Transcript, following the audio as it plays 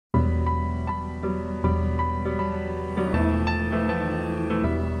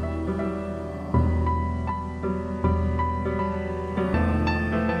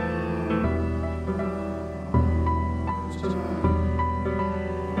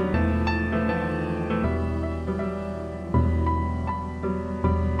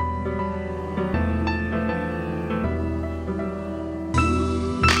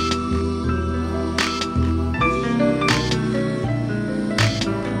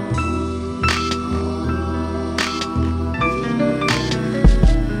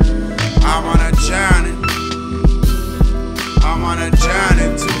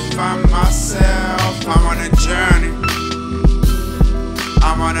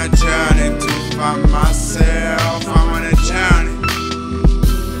a journey to find myself. I'm on a journey.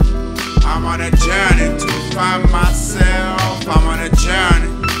 I'm on a journey to find myself. I'm on a journey.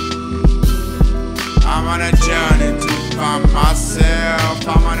 I'm on a journey to find myself.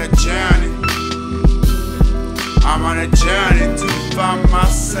 I'm on a journey. I'm on a journey to find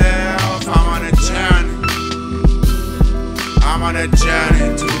myself. I'm on a journey. I'm on a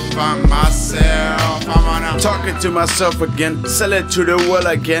journey to find myself. Talking to myself again, sell it to the world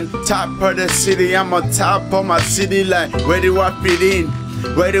again. Top of the city, I'm on top of my city. Like, where do I fit in?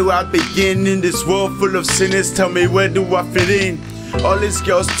 Where do I begin in this world full of sinners? Tell me, where do I fit in? All these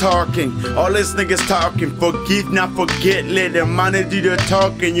girls talking, all these niggas talking. Forgive, not forget, let the money do the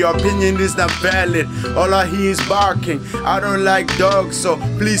talking. Your opinion is not valid, all I hear is barking. I don't like dogs, so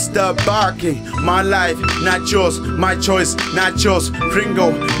please stop barking. My life, not yours, my choice, not yours.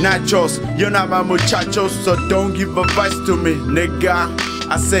 Gringo, not yours, you're not my muchachos. So don't give advice to me, nigga.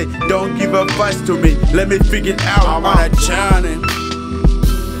 I say, don't give advice to me, let me figure it out. I'm on a journey.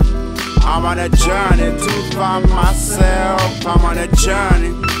 I'm on a journey to find myself. I'm on a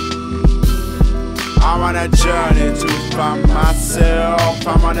journey. I'm on a journey to find myself.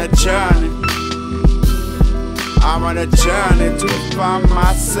 I'm on a journey. I'm on a journey to find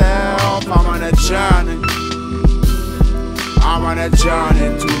myself. I'm on a journey. I'm on a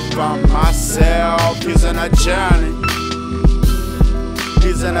journey to find myself. He's on a journey.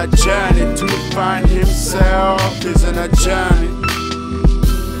 He's on a journey to find himself. He's on a journey.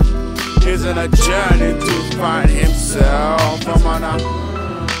 He's on a journey to find himself. I'm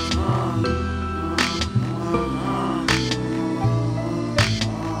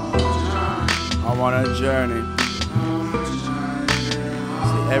on a journey.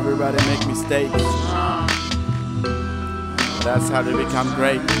 See, everybody make mistakes. That's how they become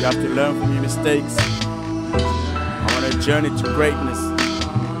great. You have to learn from your mistakes. I'm on a journey to greatness.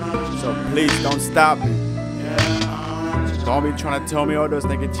 So please don't stop me. Don't be trying to tell me all those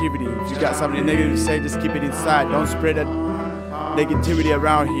negativity. If you got something negative to say, just keep it inside. Don't spread that negativity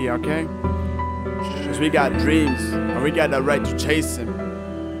around here, okay? Because we got dreams, and we got the right to chase them.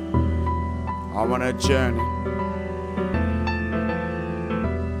 I'm on a journey.